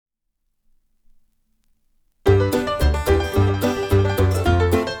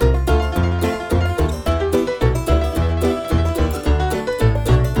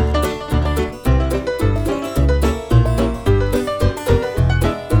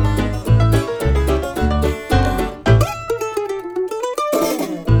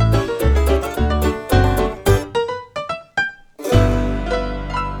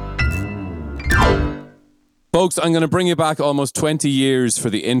Folks, I'm going to bring you back almost 20 years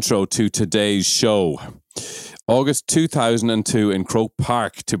for the intro to today's show. August 2002 in Croke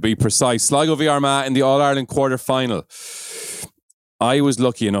Park, to be precise. Sligo v Armagh in the All-Ireland quarter-final. I was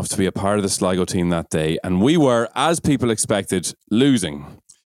lucky enough to be a part of the Sligo team that day, and we were, as people expected, losing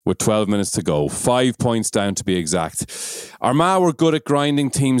with 12 minutes to go. 5 points down to be exact. Armagh were good at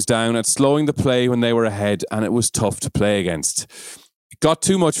grinding teams down, at slowing the play when they were ahead, and it was tough to play against. It got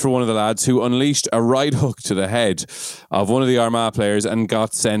too much for one of the lads, who unleashed a right hook to the head of one of the Armagh players and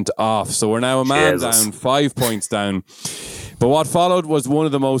got sent off. So we're now a man down, 5 points down. But what followed was one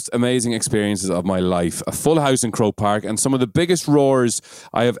of the most amazing experiences of my life. A full house in Croke Park and some of the biggest roars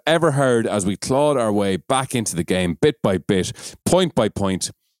I have ever heard as we clawed our way back into the game, bit by bit, point by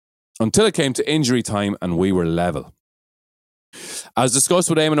point, until it came to injury time and we were level. As discussed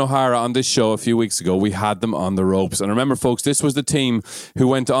with Eamon O'Hara on this show a few weeks ago, we had them on the ropes. And remember, folks, this was the team who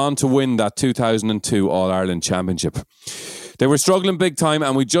went on to win that 2002 All-Ireland Championship. They were struggling big time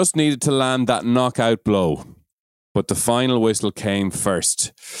and we just needed to land that knockout blow. But the final whistle came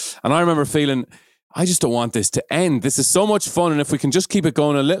first. And I remember feeling, I just don't want this to end. This is so much fun, and if we can just keep it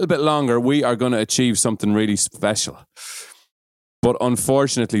going a little bit longer, we are going to achieve something really special. But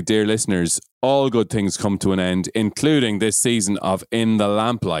unfortunately, dear listeners, all good things come to an end, including this season of In the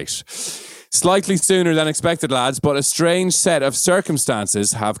Lamplight. Slightly sooner than expected, lads, but a strange set of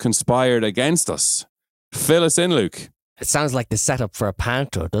circumstances have conspired against us. Fill us in, Luke. It sounds like the setup for a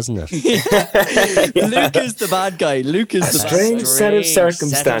panto, doesn't it? Luke is the bad guy. Luke is the strange set of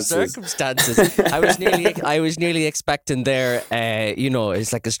circumstances. I was nearly expecting there,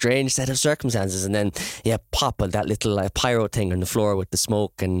 it's like a strange set of circumstances, and then pop that little pyro thing on the floor with the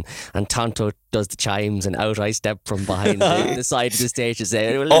smoke, and Tonto does the chimes, and out I step from behind the side of the stage to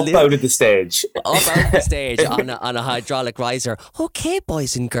say, out of the stage on a hydraulic riser. Okay,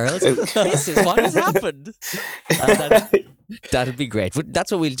 boys and girls, this is what has happened. That'd be great.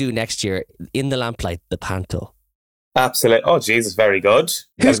 That's what we'll do next year. In the Lamplight, the panto. Absolutely. Oh, Jesus, very good.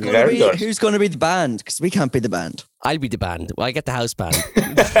 Who's going to be the band? Because we can't be the band. I'll be the band. Well, I get the house band.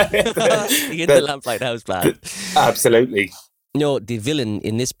 In the Lamplight house band. Absolutely. No, the villain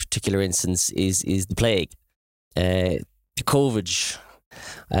in this particular instance is the plague, the COVID.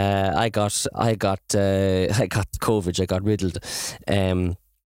 I got COVID. I got riddled.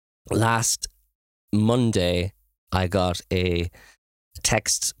 Last Monday, I got a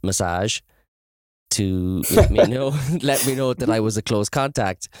text massage to let me know that I was a close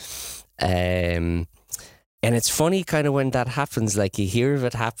contact. And it's funny kind of when that happens, like you hear of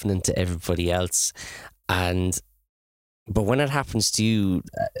it happening to everybody else, but when it happens to you,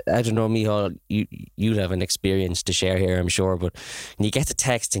 I don't know, Micheál, you'll have an experience to share here, I'm sure, but when you get the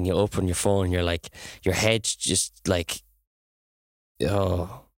text and you open your phone, you're like, your head's just like,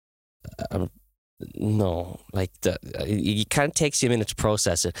 no, like you can't take you a minute to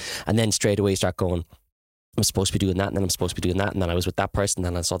process it, and then straight away you start going, I'm supposed to be doing that, and then I'm supposed to be doing that, and then I was with that person,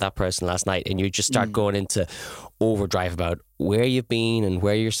 and I saw that person last night, and you just start going into overdrive about where you've been and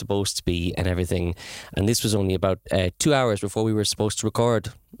where you're supposed to be and everything. And this was only about 2 hours before we were supposed to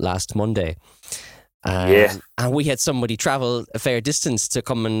record last Monday. And we had somebody travel a fair distance to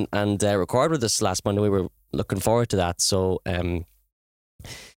come and record with us last Monday. We were looking forward to that. So I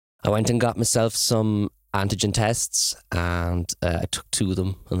went and got myself some antigen tests, and I took 2 of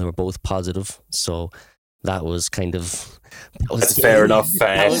them, and they were both positive. So that was kind of... That's fair enough.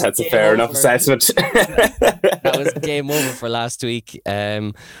 That's a fair enough assessment. That was game over for last week.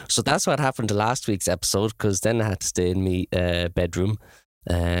 So that's what happened to last week's episode, because then I had to stay in my bedroom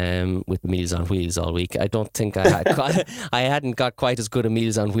with Meals on Wheels all week. I don't think I hadn't got quite as good a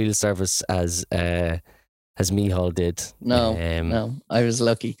Meals on Wheels service as Micheál did. No, I was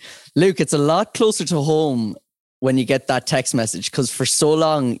lucky. Luke, it's a lot closer to home when you get that text message, because for so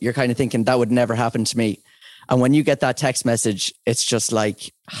long you're kind of thinking that would never happen to me. And when you get that text message, it's just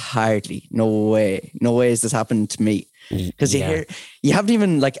like, hardly, no way is this happening to me. Because you haven't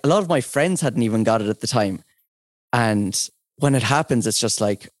even, like, a lot of my friends hadn't even got it at the time. And when it happens, it's just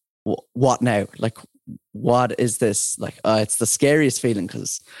like, what now? Like, what is this? Like, it's the scariest feeling,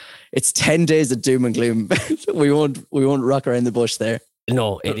 because it's 10 days of doom and gloom. we won't rock around the bush there.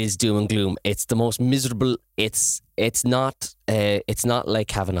 No, it is doom and gloom. It's the most miserable. It's not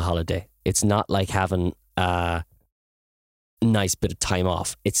like having a holiday. It's not like having a nice bit of time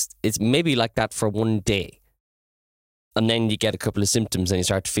off. It's maybe like that for one day, and then you get a couple of symptoms and you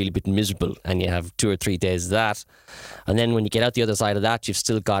start to feel a bit miserable, and you have 2 or 3 days of that, and then when you get out the other side of that, you've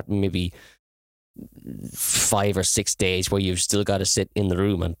still got maybe 5 or 6 days where you've still got to sit in the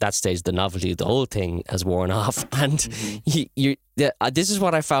room, and at that stage the novelty of the whole thing has worn off. And this is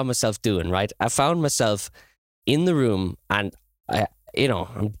what I found myself doing, right? I found myself in the room and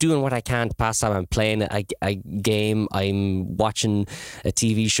I'm doing what I can to pass time. I'm playing a game, I'm watching a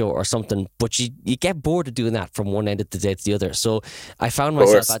TV show or something, but you get bored of doing that from one end of the day to the other. So I found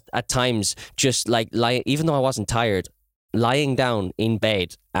myself at times just like even though I wasn't tired, lying down in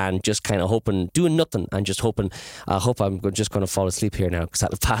bed and just kind of doing nothing and just hoping, I hope I'm just going to fall asleep here now because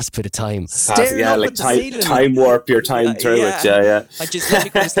that'll pass a bit of time. Time warp your time through it. Yeah. I just let me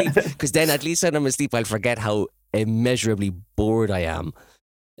go to sleep because then at least when I'm asleep, I'll forget how immeasurably bored I am.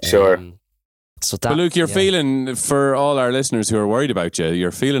 Sure. But Luke, you're feeling, for all our listeners who are worried about you,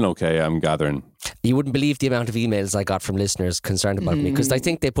 you're feeling okay, I'm gathering. You wouldn't believe the amount of emails I got from listeners concerned about me because I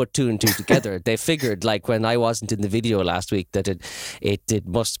think they put two and two together. They figured, like when I wasn't in the video last week, that it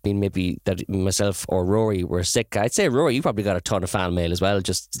must have been maybe that myself or Rory were sick. I'd say, Rory, you probably got a ton of fan mail as well,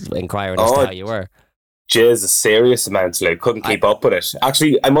 just inquiring as to how you were. Jeez, a serious amount, like couldn't keep up with it.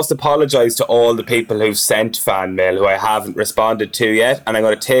 Actually, I must apologise to all the people who've sent fan mail who I haven't responded to yet, and I'm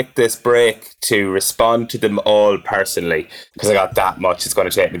going to take this break to respond to them all personally because I got that much. It's going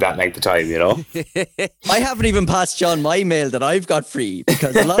to take me that length of time, you know. I haven't even passed John my mail that I've got free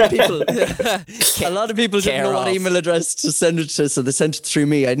because a lot of people, didn't know what email address to send it to, so they sent it through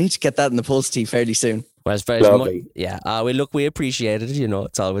me. I need to get that in the post to you fairly soon. Well, it's very lovely. We appreciate it. You know,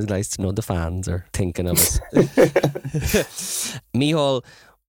 it's always nice to know the fans are thinking of us. Micheál,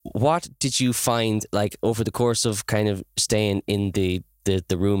 what did you find like over the course of kind of staying in the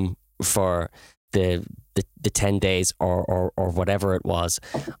room for the 10 days or whatever it was?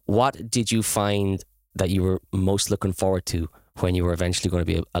 What did you find that you were most looking forward to when you were eventually going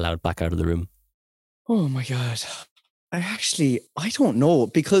to be allowed back out of the room? Oh my God. I don't know,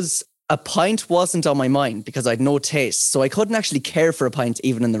 because a pint wasn't on my mind because I had no taste. So I couldn't actually care for a pint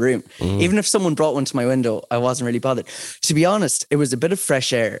even in the room. Even if someone brought one to my window, I wasn't really bothered. To be honest, it was a bit of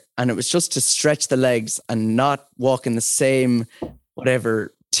fresh air and it was just to stretch the legs and not walk in the same,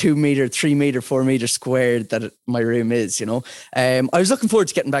 2 meter, 3 meter, 4 meter squared that my room is, you know. I was looking forward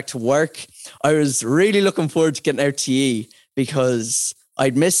to getting back to work. I was really looking forward to getting out to RTE because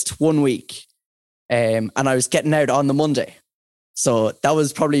I'd missed 1 week and I was getting out on the Monday. So that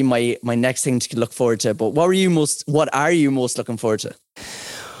was probably my next thing to look forward to. But what are you most looking forward to?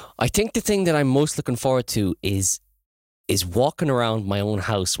 I think the thing that I'm most looking forward to is walking around my own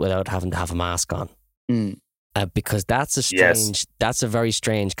house without having to have a mask on. Because that's a very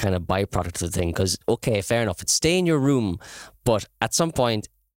strange kind of byproduct of the thing. Because, okay, fair enough, it's stay in your room, but at some point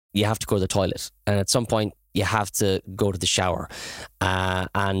you have to go to the toilet. And at some point you have to go to the shower.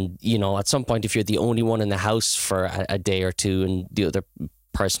 And, you know, at some point, if you're the only one in the house for a day or two and the other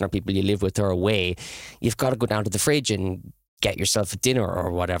person or people you live with are away, you've got to go down to the fridge and get yourself a dinner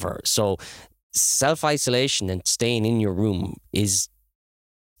or whatever. So self-isolation and staying in your room is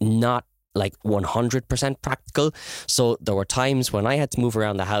not like 100% practical. So there were times when I had to move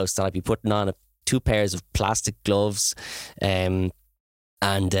around the house that I'd be putting on 2 pairs of plastic gloves, and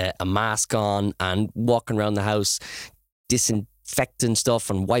a mask on and walking around the house disinfecting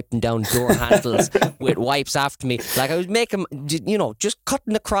stuff and wiping down door handles with wipes after me. Like I was making, just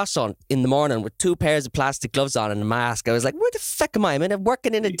cutting the cross on in the morning with 2 pairs of plastic gloves on and a mask. I was like, where the fuck am I? I'm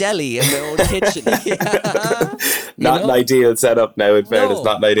working in a deli in my own kitchen. Not an ideal setup now, in fairness,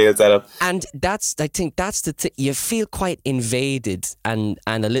 not an ideal setup. And I think that's the thing. You feel quite invaded and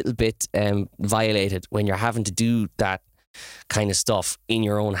a little bit violated when you're having to do that kind of stuff in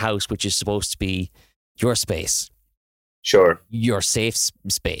your own house, which is supposed to be your space. Sure. Your safe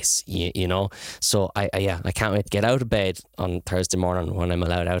space, you know? So I can't wait to get out of bed on Thursday morning when I'm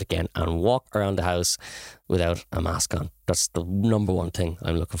allowed out again and walk around the house without a mask on. That's the number one thing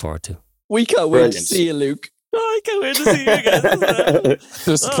I'm looking forward to. We can't wait to see you, Luke. I can't wait to see you again.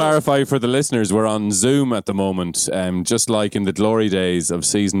 Just to clarify for the listeners, we're on Zoom at the moment, just like in the glory days of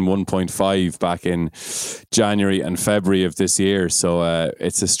season 1.5 back in January and February of this year. So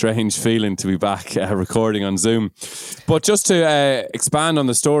it's a strange feeling to be back recording on Zoom. But just to expand on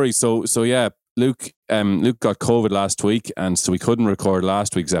the story, so yeah, Luke got COVID last week, and so we couldn't record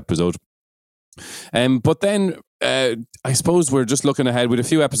last week's episode. But then I suppose we're just looking ahead with a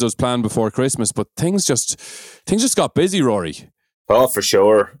few episodes planned before Christmas, but things just got busy, Rory. Oh, for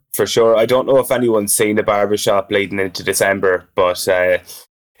sure. I don't know if anyone's seen the barbershop leading into December, but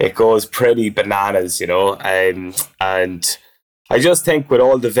it goes pretty bananas, you know. And I just think with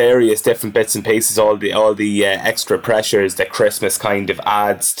all the various different bits and pieces, all the extra pressures that Christmas kind of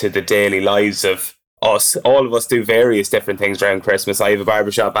adds to the daily lives of us, all of us do various different things around Christmas. I have a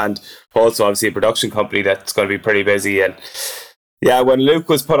barbershop and also obviously a production company that's going to be pretty busy. And yeah, when Luke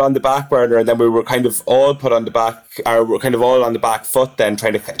was put on the back burner and then we were kind of all put on the back, or we're kind of all on the back foot then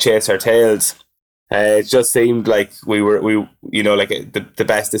trying to chase our tails. It just seemed like the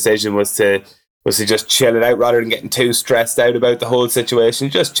best decision was to just chill it out rather than getting too stressed out about the whole situation.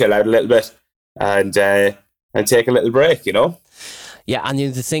 Just chill out a little bit and take a little break, Yeah, and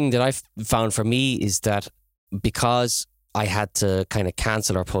the thing that I've found for me is that because I had to kind of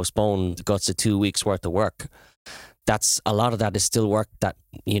cancel or postpone the guts of 2 weeks worth of work, a lot of that is still work that,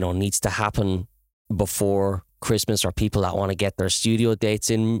 needs to happen before Christmas, or people that want to get their studio dates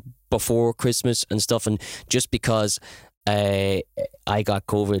in before Christmas and stuff. And just because I got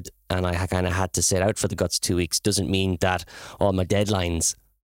COVID and I kind of had to sit out for the guts 2 weeks doesn't mean that all my deadlines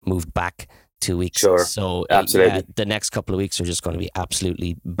moved back 2 weeks. Sure. So absolutely. The next couple of weeks are just going to be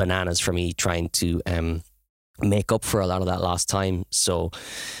absolutely bananas for me, trying to make up for a lot of that lost time. So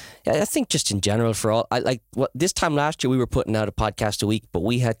I think just in general, this time last year we were putting out a podcast a week, but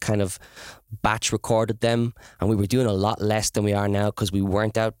we had kind of batch recorded them, and we were doing a lot less than we are now because we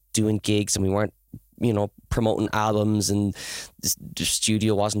weren't out doing gigs and we weren't, promoting albums, and the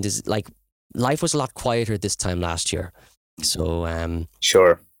studio wasn't as life was a lot quieter this time last year. So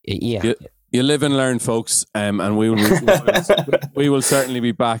sure, yeah. You live and learn, folks, and we will certainly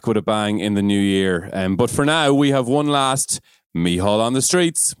be back with a bang in the new year. But for now, we have one last Micheál on the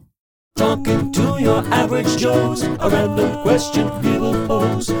streets. Talking to your average Joes, a random question he will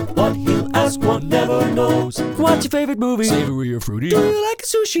pose. What he'll ask, one never knows. What's your favorite movie? Savory or fruity? Do you like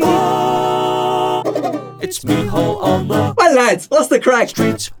sushi? It's Micheál on the Well, lads, what's the crack?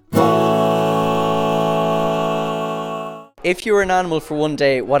 streets. If you were an animal for one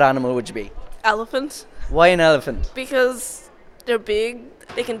day, what animal would you be? Elephant, Why an elephant? because they're big,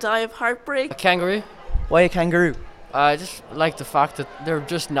 they can die of heartbreak. A kangaroo. Why a kangaroo? I just like the fact that they're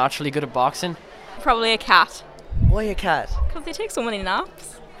just naturally good at boxing. Probably a cat, Why a cat? because they take so many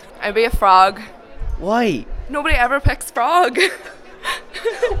naps. I'd be a frog. Why? Nobody ever picks frog.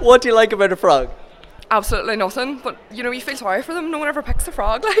 What do you like about a frog? Absolutely nothing, but you feel sorry for them. No one ever picks a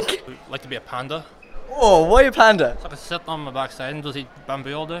frog, Like to be a panda. Oh, why a panda? So I can sit on my backside and just eat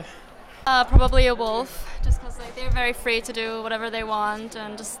bamboo all day. Probably a wolf, just because they're very free to do whatever they want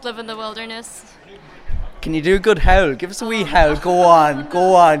and just live in the wilderness. Can you do a good howl? Give us a wee howl. Go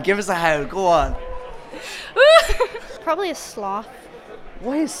on. Give us a howl. Go on. Probably a sloth,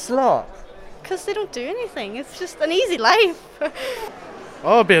 Why a sloth? because they don't do anything. It's just an easy life.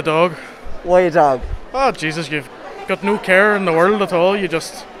 I'll be a dog. Why a dog? Oh, Jesus, you've got no care in the world at all. You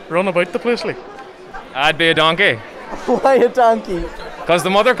just run about the place like. I'd be a donkey, Why a donkey? because the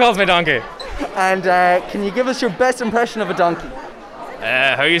mother calls me donkey. And can you give us your best impression of a donkey?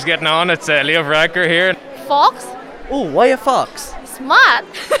 How you getting on? It's Leo Varadkar here. Fox? Oh, why a fox? Smart.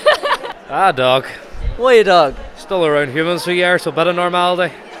 Dog. Why a dog? Still around humans for years, so a bit of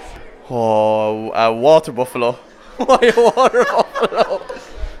normality. Oh, a water buffalo. Why a water buffalo?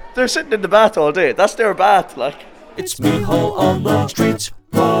 They're sitting in the bath all day. That's their bath, like. It's Micheál on the streets.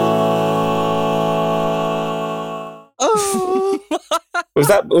 Oh. Was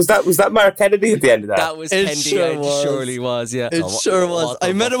that Mark Kennedy at the end of that? That was It Kendi. sure It was. surely was, yeah. It sure was.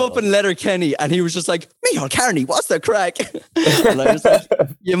 I met him up in Letterkenny and he was just like, Micheál Carney, what's the crack? And I was like,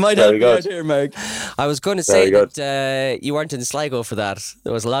 you might help Very me out good. here, Mark. I was going to Very say good. that you weren't in Sligo for that.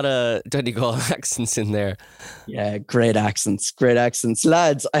 There was a lot of Donegal accents in there. Yeah, great accents.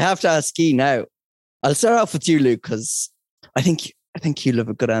 Lads, I have to ask you now. I'll start off with you, Luke, because I think you'll have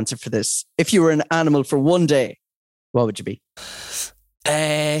a good answer for this. If you were an animal for one day, what would you be?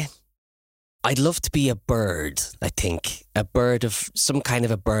 I'd love to be a bird, I think. Some kind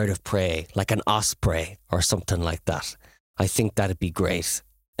of a bird of prey, like an osprey or something like that. I think that'd be great.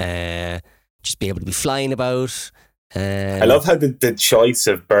 Just be able to be flying about. I love how the choice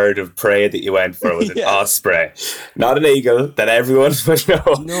of bird of prey that you went for was an osprey, not an eagle that everyone would know.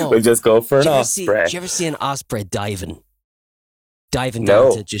 No. We'll just go for an Do osprey. you ever see an osprey diving? Diving No.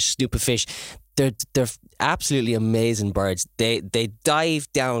 down to just snoop a fish. They're absolutely amazing birds. They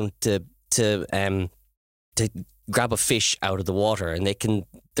dive down to grab a fish out of the water, and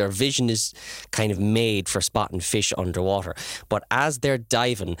their vision is kind of made for spotting fish underwater. But as they're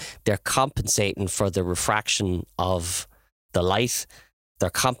diving, they're compensating for the refraction of the light. They're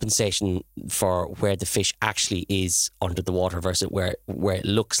compensating for where the fish actually is under the water versus where it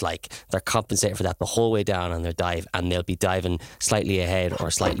looks like. They're compensating for that the whole way down on their dive, and they'll be diving slightly ahead or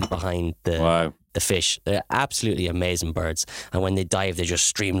slightly behind the fish. They're absolutely amazing birds. And when they dive, they just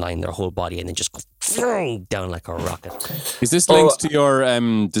streamline their whole body and then just go down like a rocket. Is this linked to your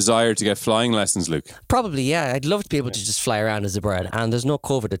desire to get flying lessons, Luke? Probably, yeah. I'd love to be able to just fly around as a bird. And there's no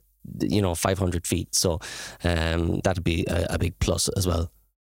COVID at 500 feet. So that'd be a big plus as well.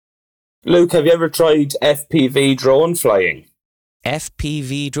 Luke, have you ever tried FPV drone flying?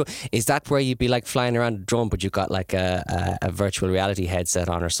 FPV drone. Is that where you'd be like flying around a drone, but you've got like a virtual reality headset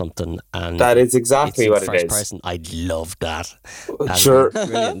on or something? And That is exactly what first it is. person. I'd love that. That'd Sure. be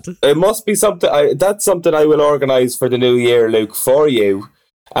brilliant. It must be something. That's something I will organise for the new year, Luke, for you.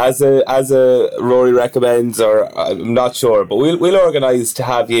 As a Rory recommends, or I'm not sure, but we'll organise to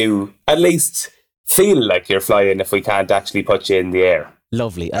have you at least feel like you're flying if we can't actually put you in the air.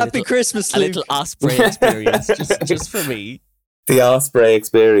 Lovely. Happy Christmas, A Luke. little Osprey experience, just for me. The Osprey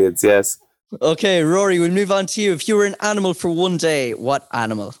experience, yes. Okay, Rory, we'll move on to you. If you were an animal for one day, what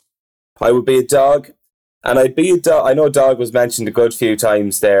animal? I would be a dog, and I'd be a dog. I know dog was mentioned a good few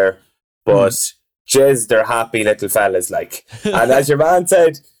times there, but jizz, they're happy little fellas, like. And as your man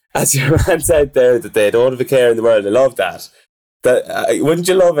said there, that they don't have a care in the world. I love that. Wouldn't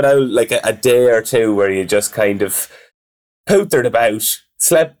you love it out like a day or two where you just kind of pootered about,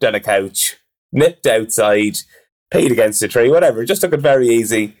 slept on a couch, nipped outside, peed against a tree, whatever. Just took it very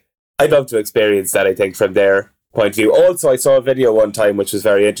easy. I'd love to experience that, I think, from their point of view. Also, I saw a video one time which was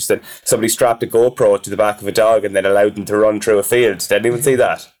very interesting. Somebody strapped a GoPro to the back of a dog and then allowed them to run through a field. Did anyone see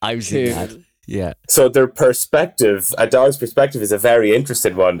that? I've seen that. Yeah. So their perspective, a dog's perspective, is a very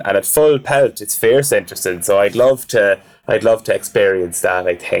interesting one, and at full pelt, it's fierce interesting. So I'd love to experience that,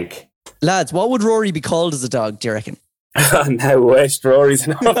 I think. Lads, what would Rory be called as a dog, do you reckon? Now wished Rory's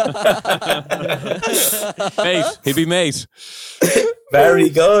enough. Mate, he'd be mate. Very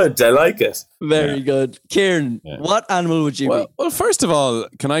good. I like it. Very good. Kieran, what animal would you be? Well, first of all,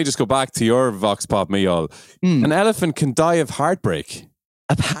 can I just go back to your Vox Pop Meal? An elephant can die of heartbreak.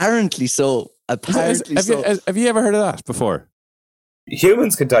 Apparently so. Have you ever heard of that before?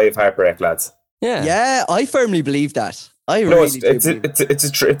 Humans can die of heartbreak, lads. Yeah, I firmly believe that.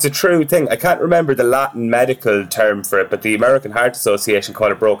 It's a true thing. I can't remember the Latin medical term for it, but the American Heart Association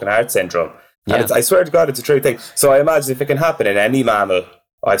call it broken heart syndrome. And I swear to God, it's a true thing. So I imagine if it can happen in any mammal,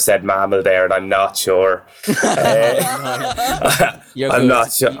 I've said mammal there, and I'm not sure. I'm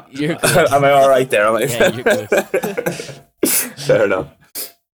not sure. You're good. Am I all right there? Am I? Yeah, you're good. Fair enough.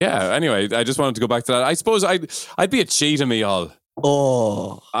 Yeah. Anyway, I just wanted to go back to that. I suppose I'd be a cheetah, me all.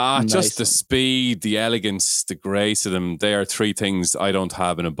 Oh, nice. Just the speed, the elegance, the grace of them. They are three things I don't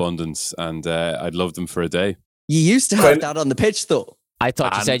have in abundance, and I'd love them for a day. You used to have that on the pitch, though. I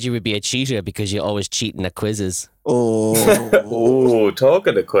thought you said you would be a cheater because you're always cheating at quizzes. Oh,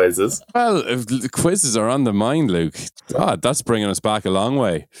 talking of quizzes. Well, if the quizzes are on the mind, Luke, God, that's bringing us back a long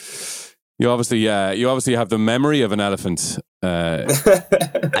way. You obviously have the memory of an elephant.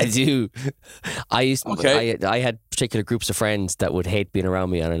 I do. I had particular groups of friends that would hate being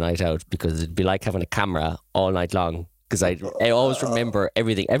around me on a night out because it'd be like having a camera all night long. Because I always remember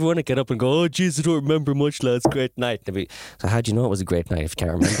everything. Everyone would get up and go, "Oh, jeez, I don't remember much, lads. Great night." They'd be, so how do you know it was a great night if you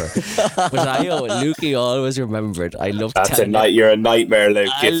can't remember? But Lukey always remembered. I loved. That's a night. You're a nightmare,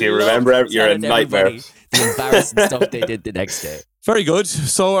 Luke. If you remember, you're a nightmare. The embarrassing stuff they did the next day. Very good.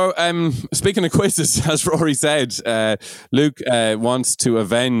 So, speaking of quizzes, as Rory said, Luke wants to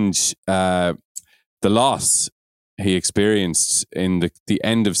avenge the loss he experienced in the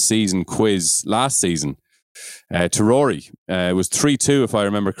end of season quiz last season. To Rory. It was 3-2, if I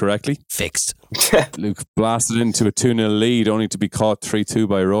remember correctly. Fixed. Luke blasted into a 2-0 lead, only to be caught 3-2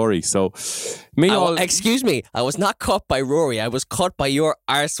 by Rory. So, excuse me, I was not caught by Rory. I was caught by your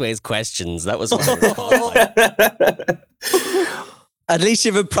arseways questions. That was what I was caught by. At least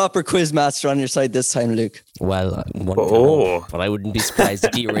you have a proper quiz master on your side this time, Luke. Well, but I wouldn't be surprised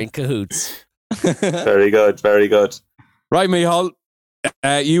if you were in cahoots. Very good, very good. Right, Michal.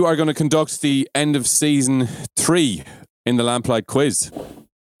 You are going to conduct the end of season 3 in the Lamplight quiz.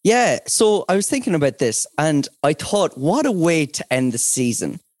 Yeah, so I was thinking about this and I thought, what a way to end the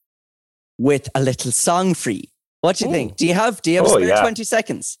season with a little song free. What do you think? Do you have a spare 20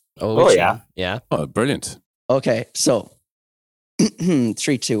 seconds? Yeah. Oh, brilliant. Okay, so 3,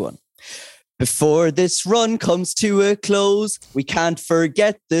 2, 1. Before this run comes to a close, we can't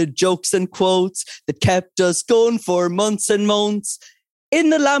forget the jokes and quotes that kept us going for months and months. In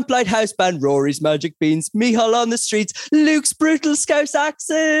the Lamplight House Band, Rory's Magic Beans, Michal on the streets, Luke's brutal Scouse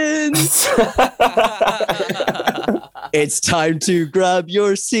accents. It's time to grab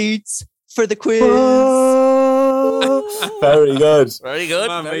your seats for the quiz. Very good. Very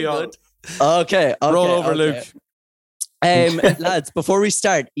good. Very good. Okay. Roll over, Luke. Lads, before we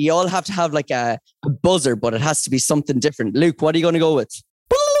start, you all have to have like a buzzer, but it has to be something different. Luke, what are you going to go with?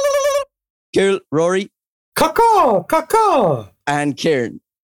 Cool. Rory? Caw, caw. And Kieran.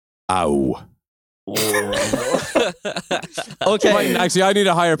 Ow. Okay. Actually, I need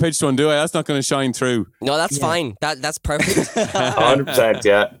a higher pitched one, do I? That's not going to shine through. No, that's fine. That's perfect. 100%,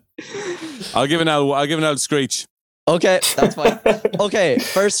 yeah. I'll give an old screech. Okay, that's fine. Okay,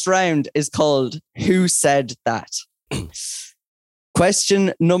 first round is called Who Said That?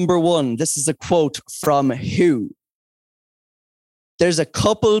 Question number 1. This is a quote from Who. There's a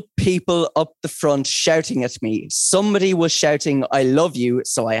couple people up the front shouting at me. Somebody was shouting, I love you,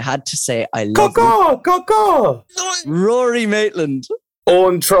 so I had to say, I love you. Go! Rory Maitland.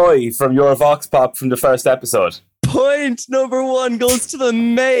 Owen Troy from your Vox Pop from the first episode. Point number 1 goes to the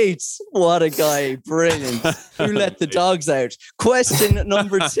mate. What a guy. Brilliant. Who let the dogs out? Question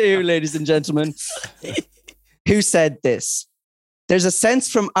number 2, ladies and gentlemen. Who said this? There's a sense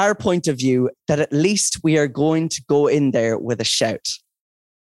from our point of view that at least we are going to go in there with a shout.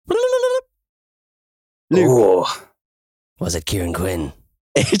 Luke. Oh. Was it Kieran Quinn?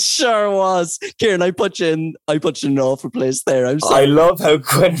 It sure was. Kieran, I put you in an awful place there. I'm sorry. I love how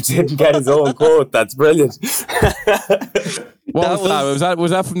Quinn didn't get his own quote. That's brilliant. What was that?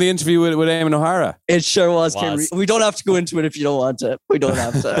 Was that from the interview with Eamon O'Hara? It sure was, Kieran. We don't have to go into it if you don't want to. We don't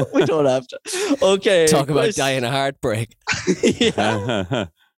have to. Okay. Talk about dying a heartbreak. Yeah.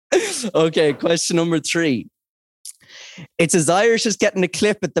 Okay, question number 3. It's as Irish as getting a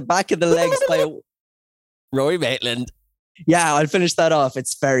clip at the back of the legs by a... Rory Maitland. Yeah, I'll finish that off.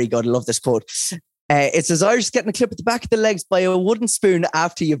 It's very good. I love this quote. It's as Irish as getting a clip at the back of the legs by a wooden spoon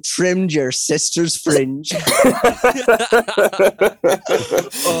after you've trimmed your sister's fringe.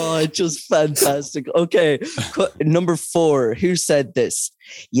 Oh, it's just fantastic. Okay, number 4. Who said this?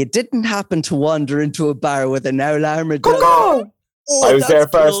 You didn't happen to wander into a bar with an owl armadillo. Oh, I was there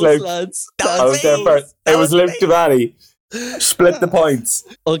first, close, Luke. lads. I was there first. It was Luke Devaney. Split the points.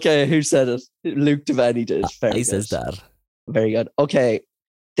 Okay, who said it? Luke Devaney did. He says that. Very good. Okay,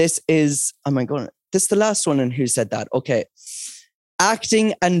 this is... This is the last one in Who Said That. Okay.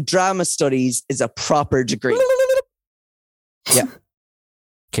 Acting and drama studies is a proper degree. Yeah.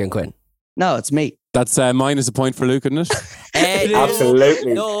 Kieran Quinn. No, it's me. That's minus a point for Luke, isn't it?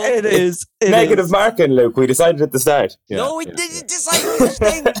 Absolutely. No, It is. Negative marking, Luke. We decided at the start. no, we didn't decide this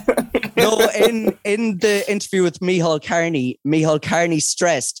thing. No, in the interview with Micheál Carney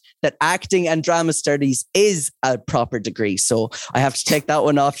stressed that acting and drama studies is a proper degree. So I have to take that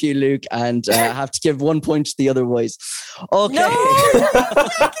one off you, Luke, and I have to give 1 point to the other boys. Okay. No!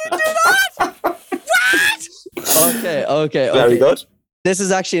 I can't do that! What? Okay. Very good. This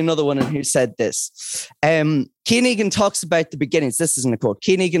is actually another one in Who Said This. Cian Egan talks about the beginnings. This isn't a quote.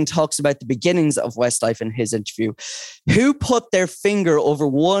 Cian Egan talks about the beginnings of Westlife in his interview. Who put their finger over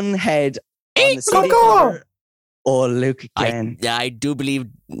one head on the city cover? Oh, Luke again. I do believe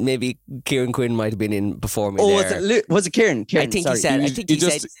maybe Kieran Quinn might have been in before me. Oh, there. was it Kieran? I think he said eep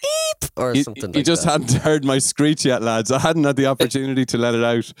or something like that. You just hadn't heard my screech yet, lads. I hadn't had the opportunity to let it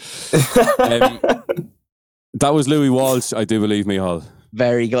out. That was Louis Walsh, I do believe, Micheál.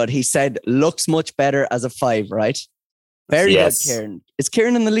 Very good. He said, looks much better as a 5, right? Very good, Kieran. Is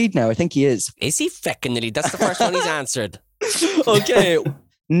Kieran in the lead now? I think he is. Is he fecking the lead? That's the first one he's answered. Okay.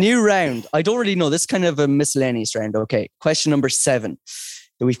 New round. I don't really know. This is kind of a miscellaneous round. Okay. Question number 7.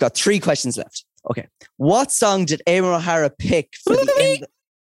 We've got 3 questions left. Okay. What song did Eamon O'Hara pick for the end?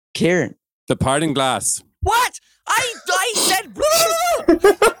 Kieran. The Parting Glass. What? I said...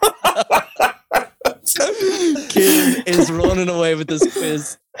 Kieran is running away with this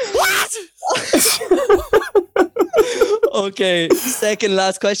quiz. What? Okay, second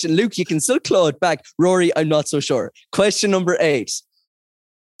last question. Luke, you can still claw it back. Rory, I'm not so sure. Question number 8.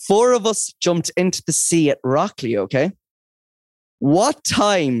 4 of us jumped into the sea at Rockley, okay? What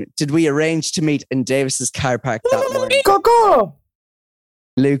time did we arrange to meet in Davis's car park that morning? Go!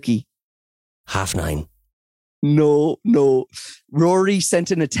 Lukey. 9:30. No. Rory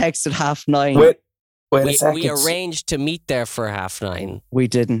sent in a text at 9:30. Wait a second. We arranged to meet there for 9:30. We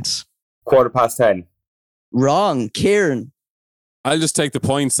didn't. 10:15. Wrong. Kieran. I'll just take the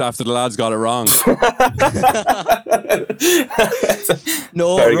points after the lads got it wrong.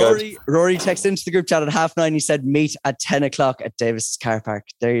 No, Very Rory texted into the group chat at 9:30. He said meet at 10 o'clock at Davis's car park.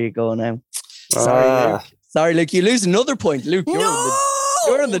 There you go now. Sorry, Luke. You lose another point. Luke,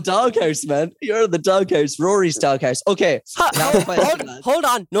 you're in the doghouse, man. You're in the doghouse. Rory's doghouse. Okay. Hold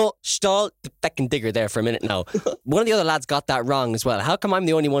on. No, stall the fucking digger there for a minute now. One of the other lads got that wrong as well. How come I'm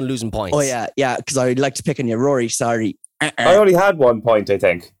the only one losing points? Oh, yeah, because I'd like to pick on you. Rory, sorry. I only had 1 point, I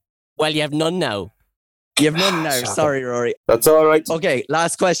think. Well, you have none now. You have none now. Sorry, Rory. That's all right. Okay,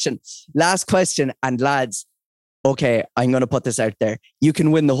 last question. And lads, okay, I'm going to put this out there. You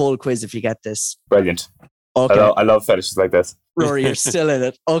can win the whole quiz if you get this. Brilliant. Okay. I love finishes like this. Rory, you're still in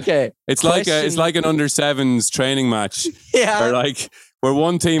it. Okay. It's like an under-7s training match. Yeah. Where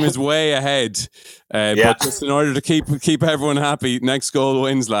one team is way ahead, but just in order to keep everyone happy, next goal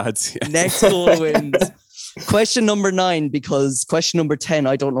wins, lads. Next goal wins. Question number 9, because question number 10,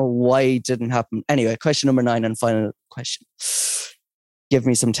 I don't know why it didn't happen. Anyway, question number 9 and final question. Give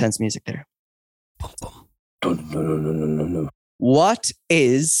me some tense music there. What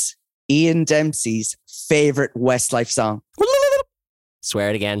is Ian Dempsey's favorite Westlife song? Swear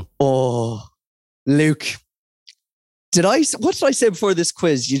it again. Oh, Luke. What did I say before this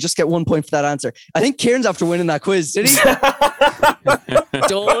quiz? You just get 1 point for that answer. I think Kieran's after winning that quiz, did he?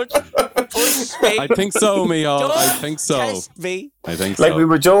 Don't push me. I think so, Michal. I think so. Test me. I think so. Like we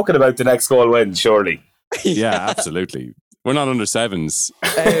were joking about the next goal win, surely. Yeah, absolutely. We're not under sevens.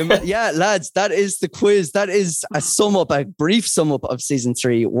 Yeah, lads, that is the quiz. That is a brief sum up of season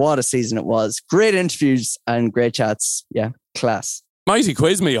 3. What a season it was. Great interviews and great chats. Yeah, class. Mighty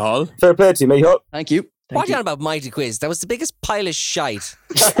quiz, Michal. Fair play to you, Michal. Thank you. What are you on about Mighty Quiz? That was the biggest pile of shite.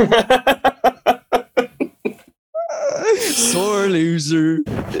 Sore loser.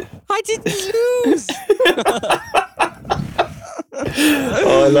 I didn't lose.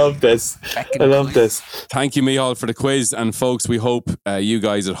 Oh, I love this. I love this. Thank you, Michal, for the quiz. And folks, we hope you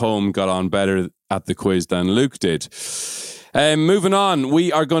guys at home got on better at the quiz than Luke did. Moving on,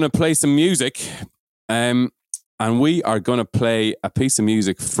 we are going to play some music. And we are going to play a piece of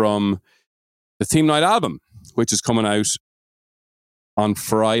music from the Theme Night album, which is coming out on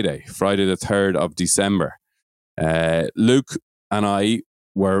Friday the 3rd of December. Luke and I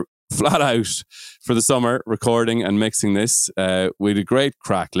were flat out for the summer recording and mixing this. We had a great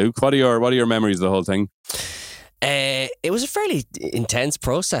crack. Luke, what are your memories of the whole thing? It was a fairly intense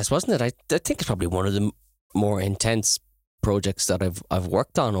process, wasn't it? I think it's probably one of the more intense projects that I've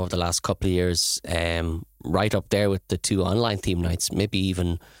worked on over the last couple of years. Right up there with the 2 online theme nights, maybe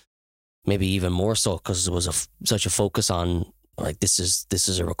even more so, because there was such a focus on like this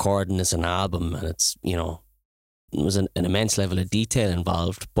is a recording, it's an album, and it's, you know, it was an immense level of detail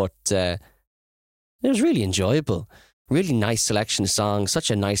involved, but it was really enjoyable. Really nice selection of songs, such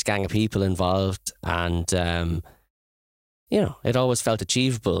a nice gang of people involved, and you know, it always felt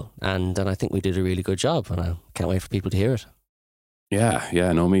achievable, and I think we did a really good job, and I can't wait for people to hear it.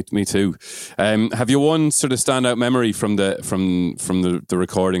 Yeah, no, me too. Have you one sort of standout memory from the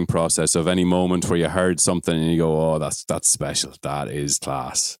recording process of any moment where you heard something and you go, oh, that's special, that is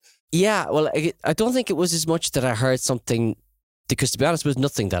class? Yeah, well, I don't think it was as much that I heard something, because to be honest, there was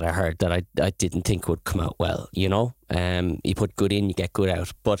nothing that I heard that I didn't think would come out well, you know? You put good in, you get good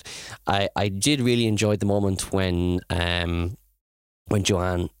out. But I did really enjoy the moment when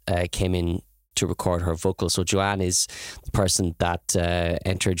Joanne came in to record her vocals. So Joanne is the person that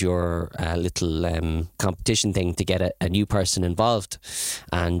entered your little competition thing to get a new person involved,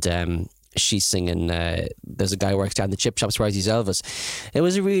 and she's singing there's a guy who works down the chip shop, where he's Elvis. It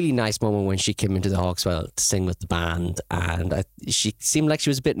was a really nice moment when she came into the Hawkswell to sing with the band, and she seemed like she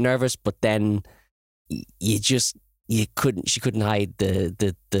was a bit nervous, but then she couldn't hide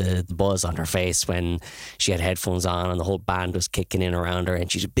the buzz on her face when she had headphones on and the whole band was kicking in around her,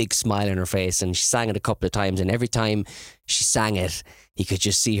 and she's a big smile on her face, and she sang it a couple of times, and every time she sang it you could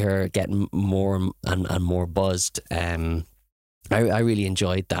just see her getting more and more buzzed. I really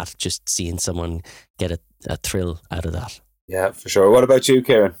enjoyed that, just seeing someone get a thrill out of that. Yeah, for sure. What about you,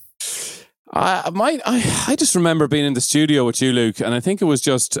 Kieran? I just remember being in the studio with you, Luke, and I think it was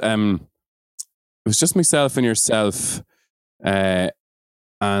just myself and yourself,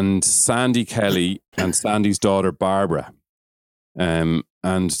 and Sandy Kelly and Sandy's daughter Barbara, and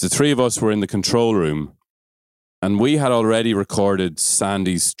the 3 of us were in the control room, and we had already recorded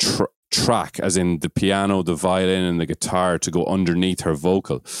Sandy's track, as in the piano, the violin, and the guitar to go underneath her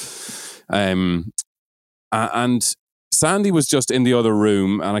vocal, and Sandy was just in the other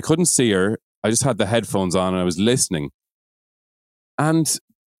room, and I couldn't see her. I just had the headphones on and I was listening, and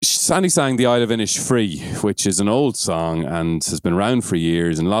Sandy sang The Isle of Innisfree, which is an old song and has been around for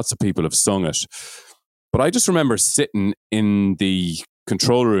years, and lots of people have sung it. But I just remember sitting in the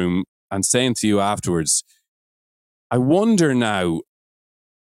control room and saying to you afterwards, I wonder now,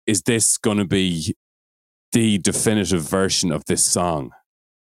 is this going to be the definitive version of this song?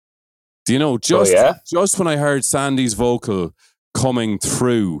 Do you know, just when I heard Sandy's vocal coming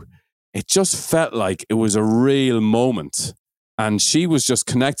through, it just felt like it was a real moment. And she was just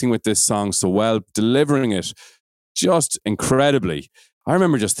connecting with this song so well, delivering it just incredibly. I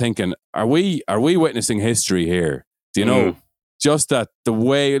remember just thinking, are we witnessing history here? Do you know? Just that the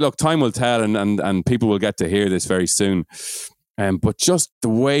way, look, time will tell, and people will get to hear this very soon. But just the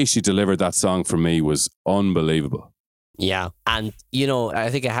way she delivered that song for me was unbelievable. Yeah. And, you know, I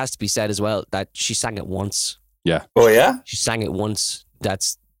think it has to be said as well that she sang it once. Yeah. Oh, yeah? She sang it once.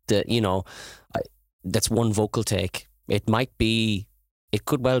 That's that's one vocal take. It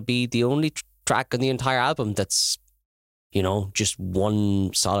could well be the only track on the entire album that's, you know, just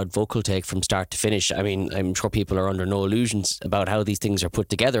one solid vocal take from start to finish. I mean, I'm sure people are under no illusions about how these things are put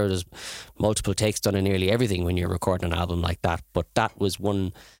together. There's multiple takes done in nearly everything when you're recording an album like that. But that was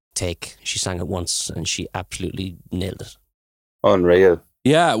one take. She sang it once and she absolutely nailed it. Unreal.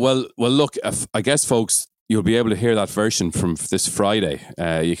 Yeah, well, look, I guess, folks, you'll be able to hear that version from this Friday.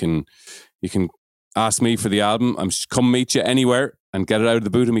 You can ask me for the album. Come meet you anywhere and get it out of the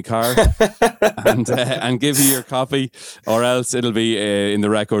boot of my car and give you your copy, or else it'll be in the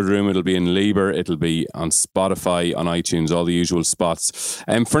record room, it'll be in Lieber, it'll be on Spotify, on iTunes, all the usual spots.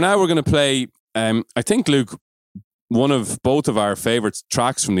 For now, we're going to play, I think, Luke, both of our favourite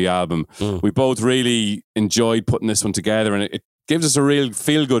tracks from the album. We both really enjoyed putting this one together, and it gives us a real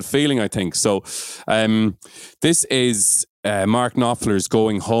feel-good feeling, I think. So this is Mark Knopfler's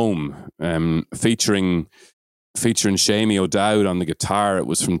Going Home, featuring Shamey O'Dowd on the guitar. It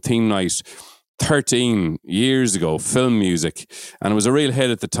was from Theme Night 13 years ago, film music, and it was a real hit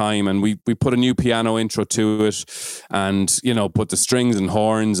at the time. And we put a new piano intro to it, and, you know, put the strings and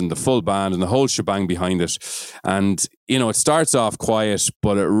horns and the full band and the whole shebang behind it. And, you know, it starts off quiet,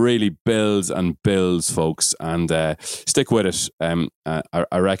 but it really builds and builds, folks. And stick with it.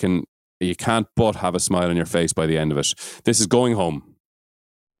 I reckon you can't but have a smile on your face by the end of it. This is Going Home.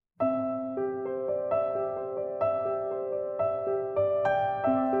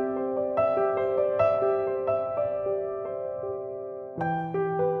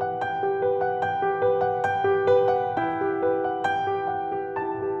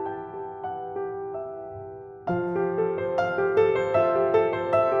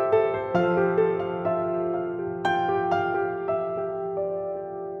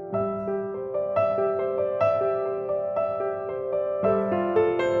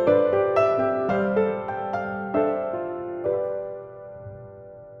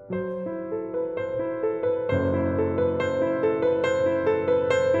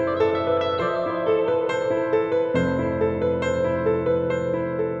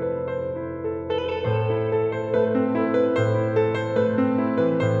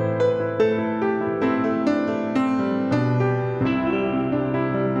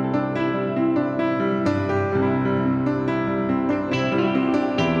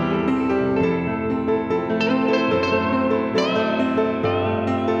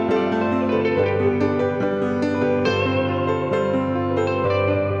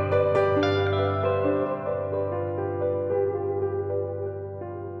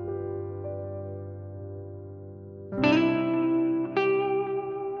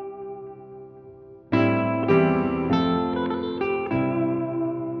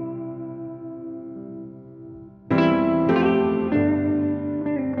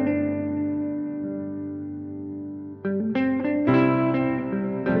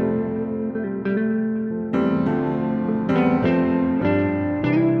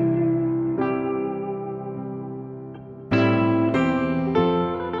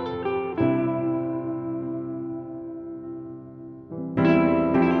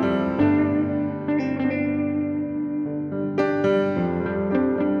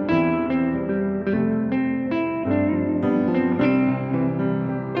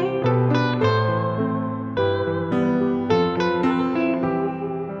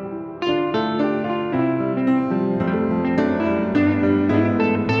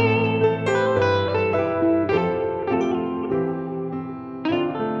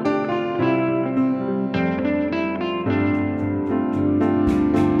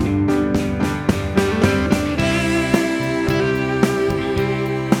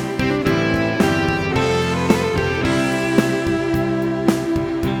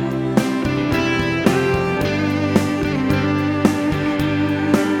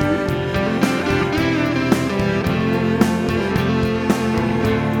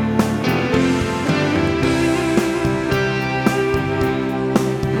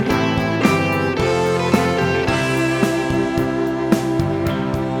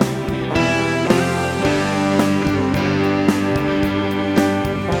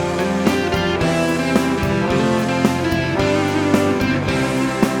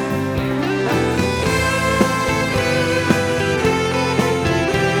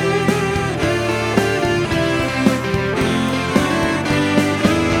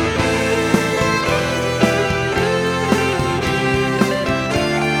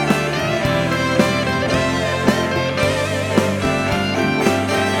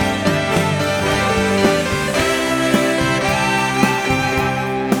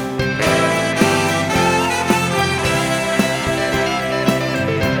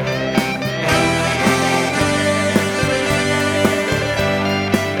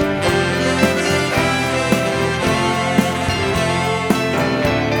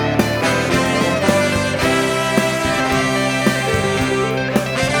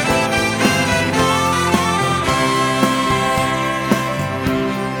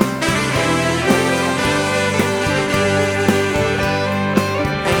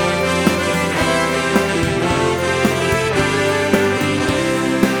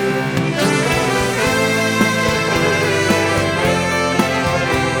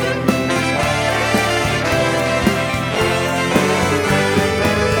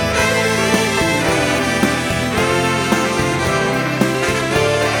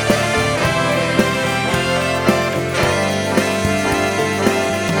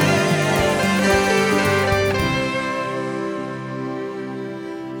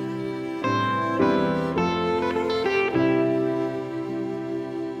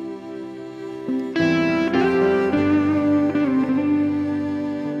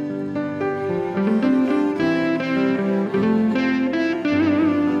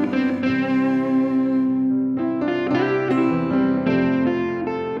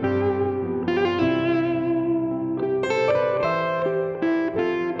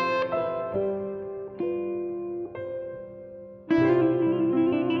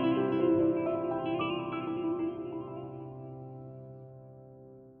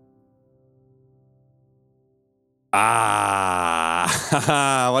 What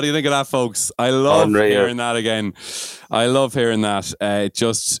do you think of that, folks? I love Unreal. hearing that again. I love hearing that. It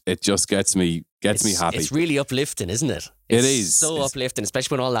just gets me happy. It's really uplifting, isn't it? It It's is. so uplifting,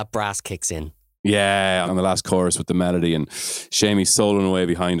 especially when all that brass kicks in. Yeah, on the last chorus with the melody and Shamey soloing away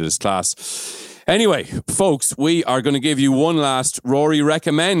behind it is class. Anyway, folks, we are going to give you one last Rory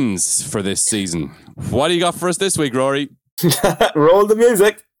Recommends for this season. What do you got for us this week, Rory? Roll the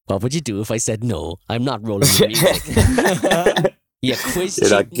music. What would you do if I said no? I'm not rolling the music. Yeah, quiz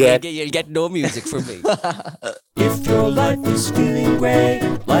Did cheat. You'll get no music from me. If your life is feeling grey,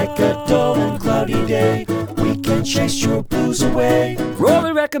 like a dull and cloudy day, we can chase your blues away.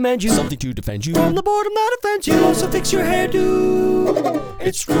 Rory recommends you something to defend you From the boredom that offends you, also fix your hairdo.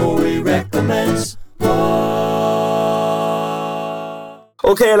 It's Rory Recommends.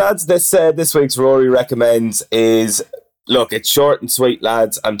 Okay, lads, this week's Rory Recommends is, look, it's short and sweet,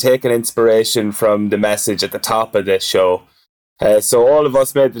 lads. I'm taking inspiration from the message at the top of this show. So all of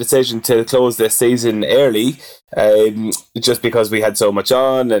us made the decision to close this season early, just because we had so much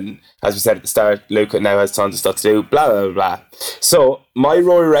on, and as we said at the start, Luke now has tons of stuff to do, blah, blah, blah. So my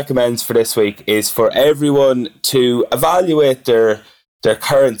Rory Recommends for this week is for everyone to evaluate their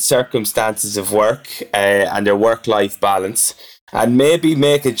current circumstances of work and their work-life balance, and maybe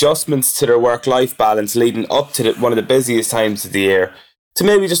make adjustments to their work-life balance leading up to one of the busiest times of the year, to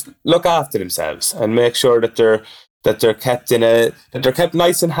maybe just look after themselves and make sure that they're kept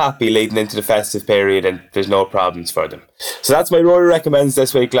nice and happy leading into the festive period, and there's no problems for them. So that's my Rory Recommends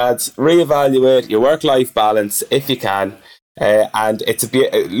this week, lads. Reevaluate your work-life balance if you can. And it's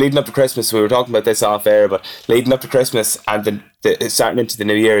leading up to Christmas. We were talking about this off air, but leading up to Christmas and starting into the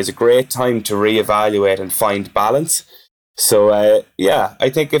new year is a great time to reevaluate and find balance. So I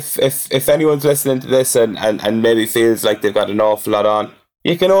think if anyone's listening to this and maybe feels like they've got an awful lot on,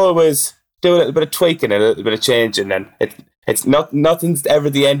 you can always do a little bit of tweaking, a little bit of changing, and it's nothing's ever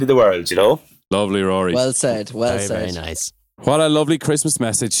the end of the world, you know. Lovely, Rory. Well said. Very, very nice. What a lovely Christmas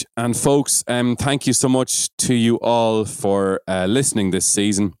message. And folks, thank you so much to you all for listening this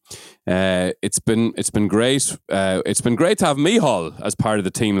season. It's been great. It's been great to have Micheál as part of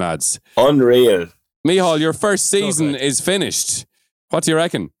the team, lads. Unreal. Micheál, your first season is finished. What do you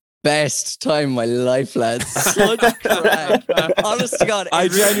reckon? Best time of my life, lads. Such crack. Honest to God. I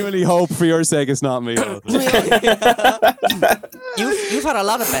genuinely hope for your sake it's not Micheál. You've had a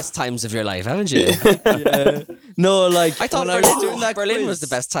lot of best times of your life, haven't you? Yeah. No, like I thought when I was doing that Berlin quiz, was the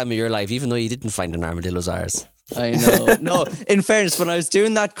best time of your life, even though you didn't find an armadillo's arse. I know. No, in fairness, when I was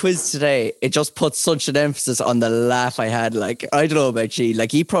doing that quiz today, it just put such an emphasis on the laugh I had. Like, I don't know about you.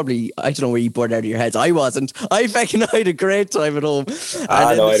 Like, I don't know where you bored out of your heads. I wasn't. I had a great time at home.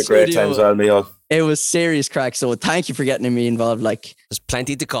 I had a great time as well, Micheál. It was serious crack. So thank you for getting me involved. Like, there's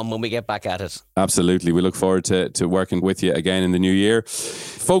plenty to come when we get back at it. Absolutely. We look forward to working with you again in the new year.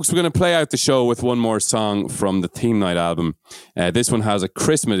 Folks, we're going to play out the show with one more song from the Theme Night album. This one has a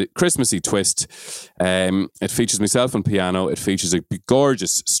Christmassy twist. It features myself on piano. It features a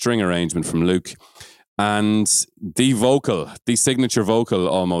gorgeous string arrangement from Luke. And the signature vocal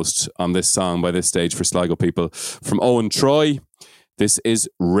almost on this song by this stage for Sligo people from Owen Troy. This is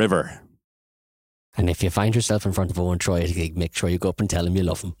River. And if you find yourself in front of Owen Troy at a gig, make sure you go up and tell him you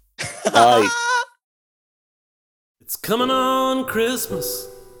love him. Aye. It's coming on Christmas,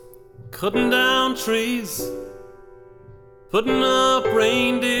 cutting down trees, putting up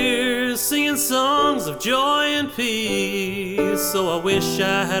reindeers, singing songs of joy and peace. So I wish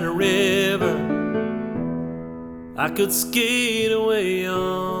I had a river I could skate away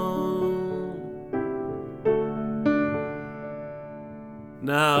on.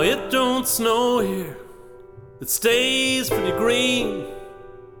 Now it don't snow here, it stays pretty green.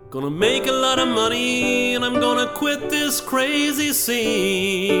 Gonna make a lot of money and I'm gonna quit this crazy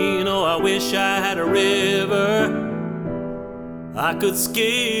scene. Oh, I wish I had a river I could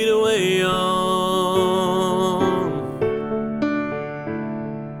skate away on.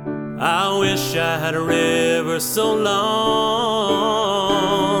 I wish I had a river so long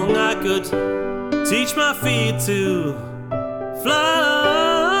I could teach my feet to fly.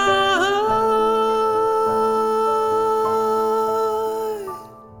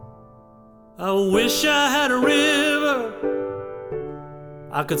 I wish I had a river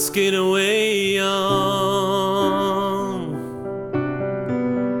I could skate away on.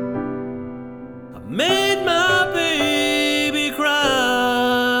 I made my baby cry.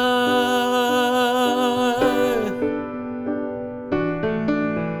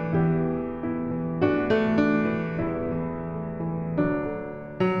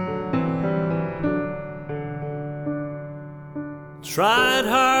 Tried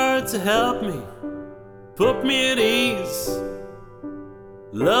hard to help me put me at ease.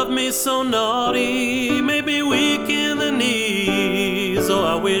 Love me so naughty, made me weak in the knees. Oh,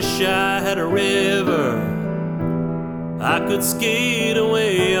 I wish I had a river I could skate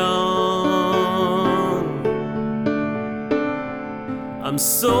away on. I'm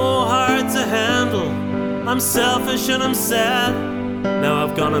so hard to handle, I'm selfish and I'm sad. Now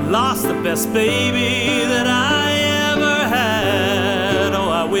I've gone and lost the best baby that I ever had. Oh,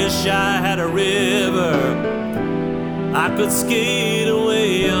 I wish I had a river I could skate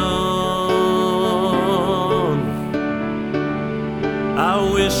away on. I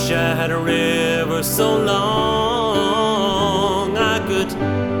wish I had a river so long I could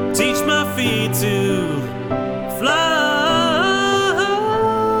teach my feet to fly.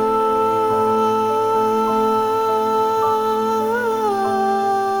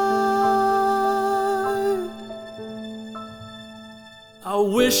 I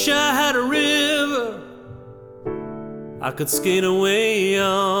wish I had a river I could skate away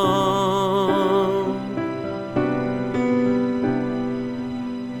on.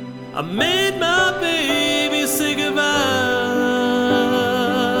 I made my baby say goodbye.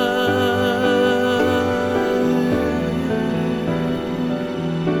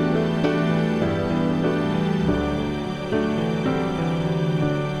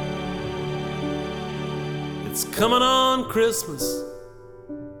 It's coming on Christmas,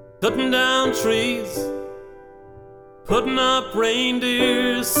 cutting down trees, putting up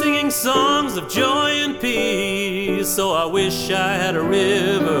reindeers, singing songs of joy and peace. So I wish I had a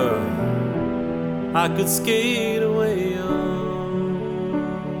river I could skate away on.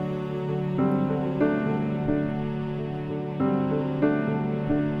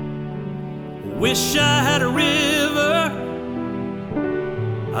 Wish I had a river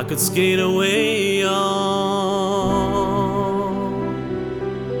I could skate away on.